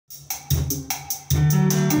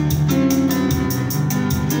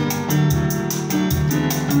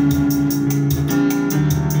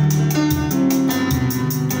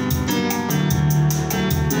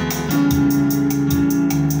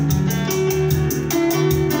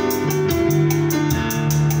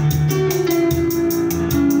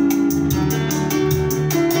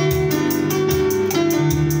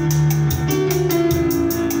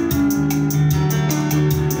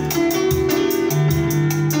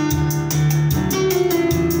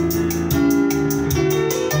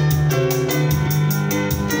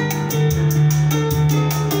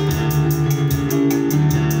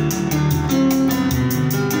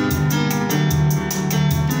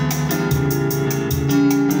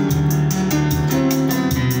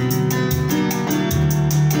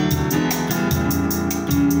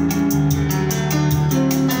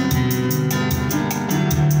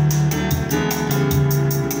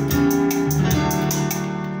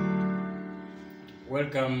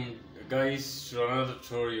Welcome guys to another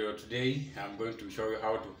tutorial. Today I'm going to show you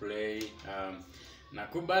how to play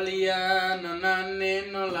Nakubaliana na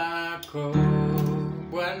Neno Lako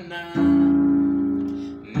Bwana,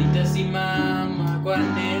 nitasimama kwa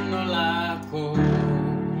neno lako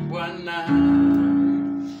Bwana.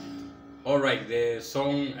 Alright, the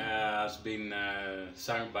song has been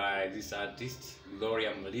sung by this artist,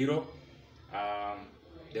 Gloria Muliro.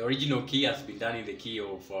 The original key has been done in the key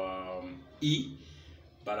of E,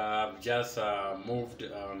 but I've just moved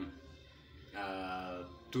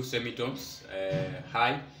 2 semitones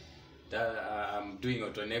high. That I'm doing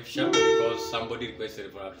auto in F sharp because somebody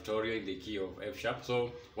requested for a tutorial in the key of F sharp.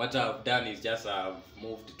 So what I've done is just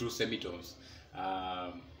moved 2 semitones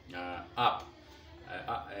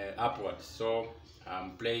upwards. So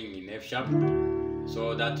I'm playing in F sharp.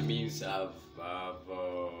 So that means I've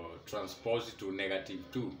transposed to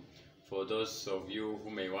 -2. For those of you who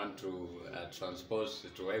may want to transpose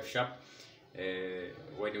to F sharp,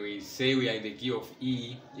 when we say we are in the key of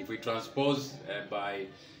E, if we transpose by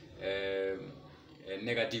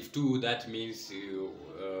 -2, that means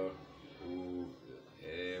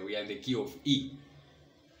we are in the key of E.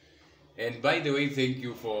 And by the way, thank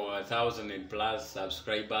you for 1,000+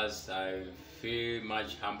 subscribers. I feel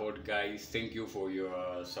much humbled, guys. Thank you for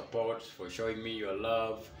your support, for showing me your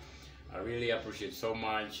love. I really appreciate so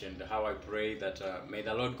much, and how I pray that may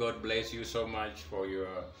the Lord God bless you so much for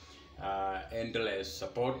your endless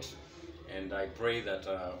support. And I pray that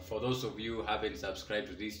for those of you who haven't subscribed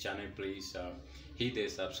to this channel, please hit the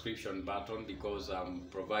subscription button, because I'm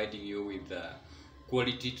providing you with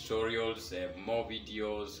quality tutorials, more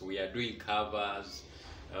videos. We are doing covers,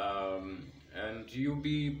 and you'll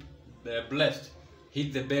be blessed.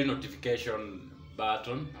 Hit the bell notification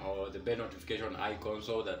button or the bell notification icon,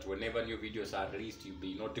 so that whenever new videos are released, you'll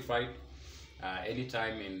be notified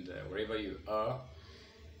anytime and wherever you are.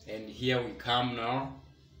 And here we come now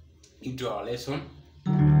into our lesson.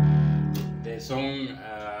 The song,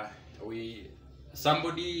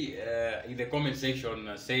 somebody in the comment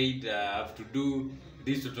section said I have to do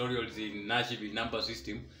these tutorials in Nashville number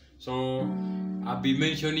system. So I'll be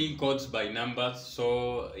mentioning chords by numbers,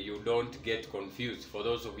 so you don't get confused. For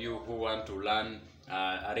those of you who want to learn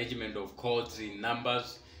arrangement of chords in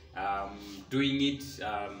numbers, doing it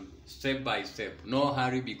step by step. No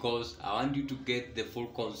hurry, because I want you to get the full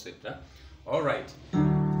concept. All right.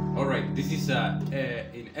 This is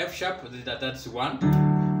in F sharp. That's 1.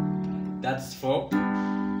 That's 4.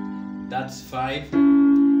 That's 5,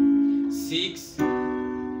 6,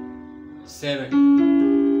 7.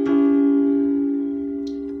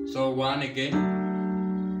 So 1 again,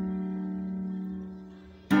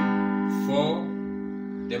 4,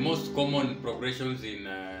 the most common progressions in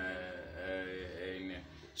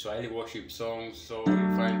Swahili worship songs. So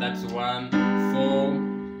you find that's 1, 4,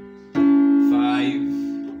 5.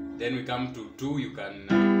 Then we come to 2. You can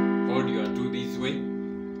hold your 2 this way.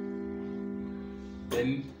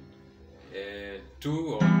 Then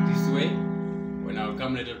 2 or this way. When I'll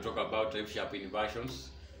come later to talk about F sharp inversions.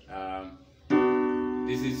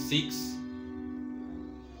 This is 6,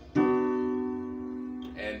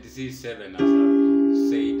 and this is 7, as I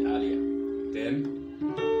said earlier. Then,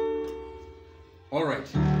 alright,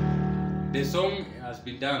 the song has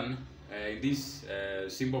been done in this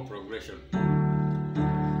simple progression.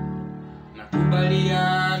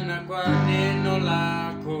 Nakubaliana kwa neno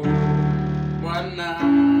lako Bwana,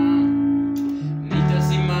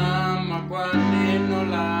 nitasimama kwa neno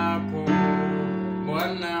lako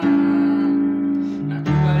Bwana.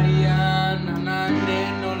 Nakubaliana na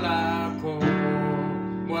neno lako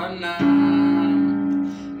Bwana,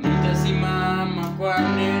 nitasimama kwa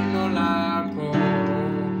neno lako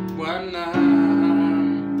Bwana.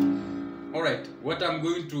 what I'm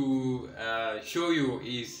going to show you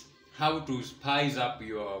is how to spice up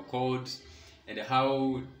your chords and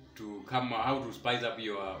how to spice up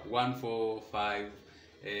your 1-4-1-5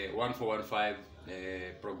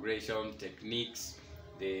 progression techniques,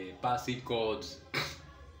 the passive chords,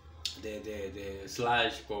 the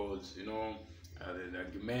slash chords, you know, the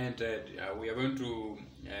augmented. We are going to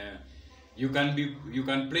you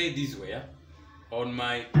can play this way. On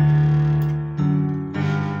my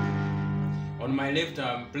left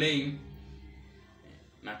I'm playing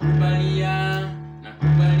Nakubaliana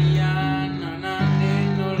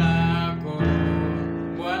Neno Lako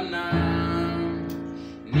Bwana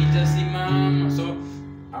nitasimama. So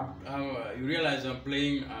you realize I'm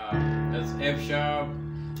playing that's F sharp,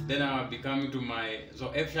 then I'll be coming to my, so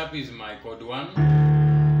F sharp is my chord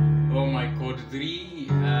 1, or my chord 3.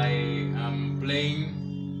 I am playing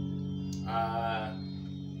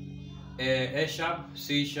A sharp,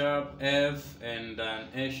 C sharp, F, and then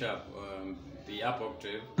A sharp, the up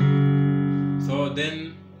octave. So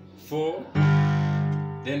then 4,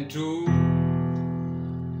 then 2,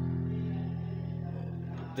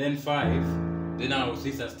 then 5, then I'll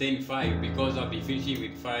see sustain 5 because I'll be finishing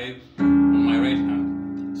with 5 on my right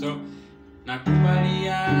hand. So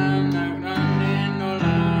Nakubaliana Neno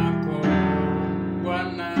Lako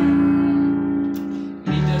Bwana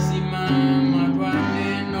nitasimama kwa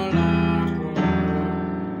neno lako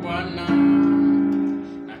Bwana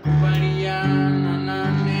nakubaliana na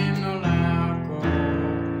neno lako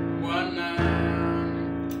Bwana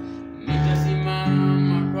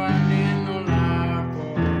nitasimama kwa neno lako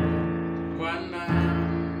Bwana.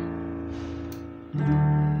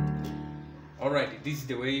 Alright, this is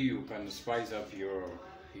the way you can spice up your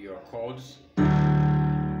chords.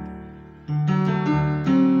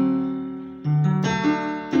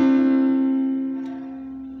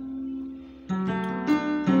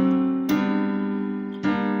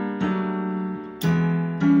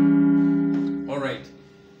 Alright,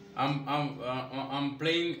 I'm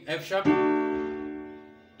playing F sharp,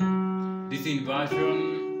 this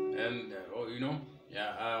inversion, and you know,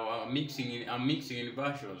 yeah, I'm mixing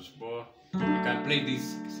inversions, but you can play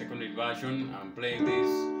this second inversion. I'm playing this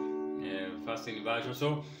first inversion,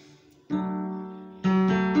 so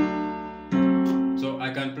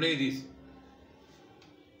I can play this.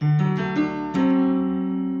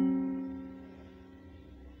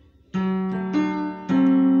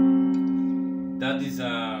 That is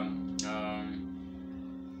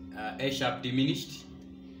A sharp diminished.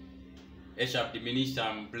 A sharp diminished.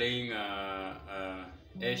 I'm playing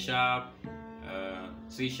A sharp,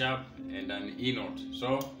 C sharp, and an E note.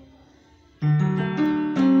 So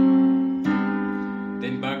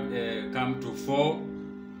then back come to 4.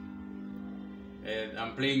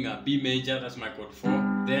 I'm playing a B major. That's my chord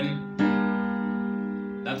 4. Then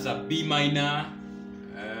that's a B minor.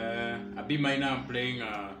 A B minor. I'm playing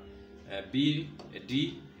a B, a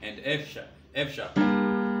D, and F sharp. F sharp.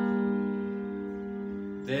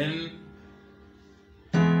 Then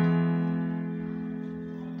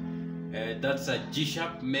that's a G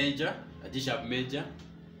sharp major. A G sharp major.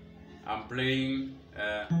 I'm playing.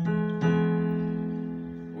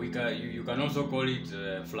 You can also call it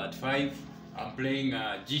flat 5. I'm playing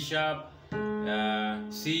a G sharp,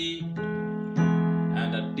 C,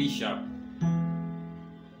 and a D sharp.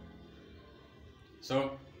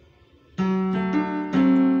 So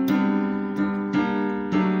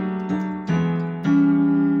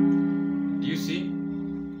do you see?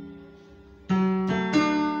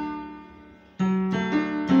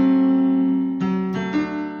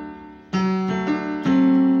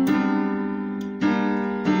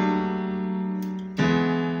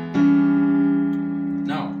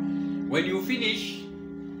 When you finish,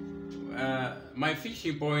 my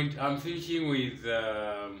finishing point, I'm finishing with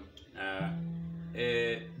a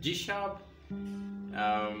G sharp,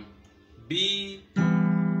 B,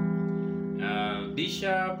 D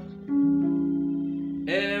sharp,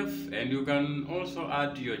 F, and you can also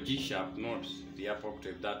add your G sharp notes, the up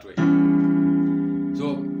octave, that way.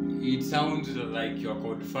 So it sounds like your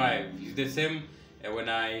chord 5. It's the same when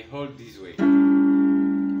I hold this way.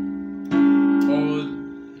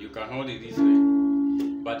 You can hold it this way,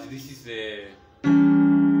 but this is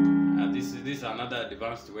this is another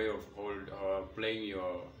advanced way of playing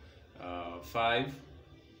your 5.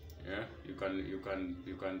 Yeah, you can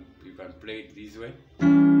play it this way.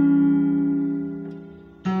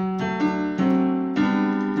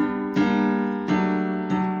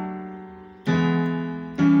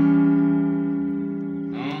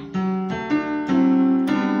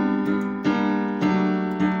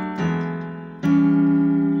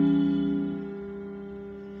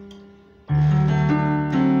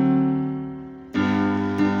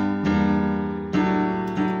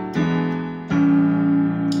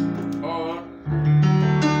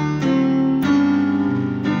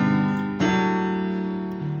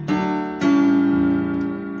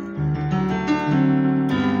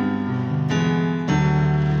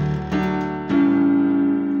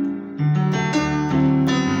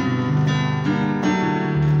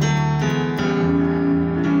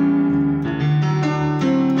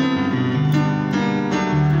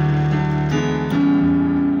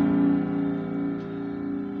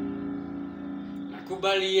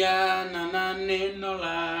 Nakubaliana na neno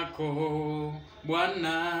lako,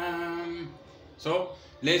 Bwana. So,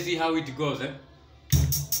 let's see how it goes, eh?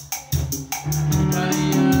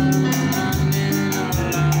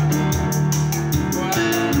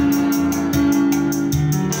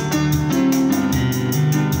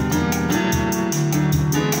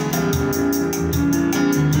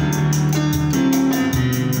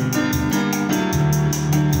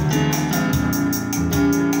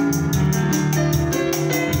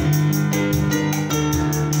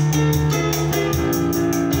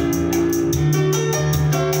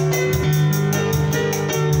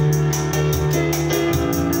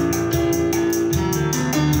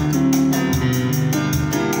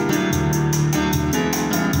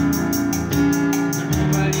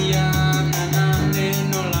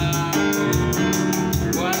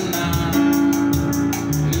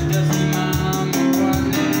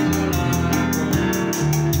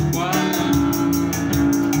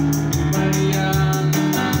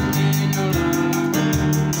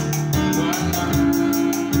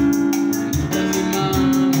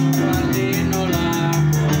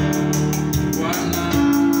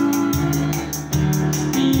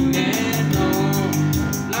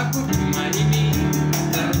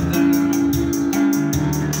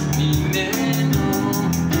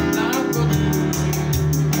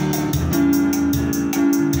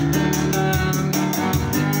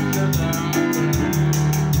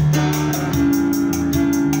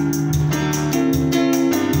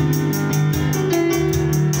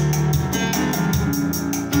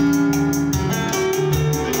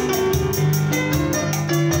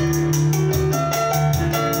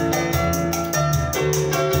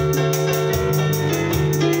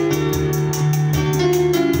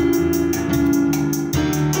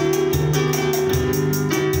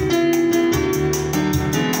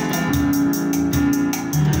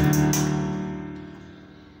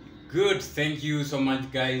 Good, thank you so much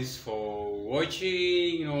guys for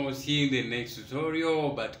watching, seeing the next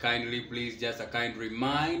tutorial. But kindly please, just a kind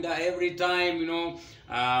reminder, every time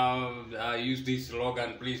I use this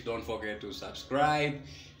slogan, please don't forget to subscribe,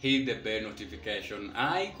 hit the bell notification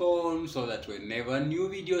icon so that whenever new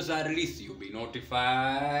videos are released, you'll be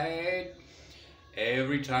notified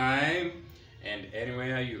every time and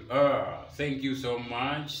anywhere you are. Thank you so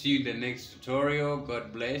much. See you in the next tutorial.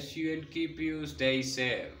 God bless you and keep you. Stay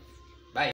safe.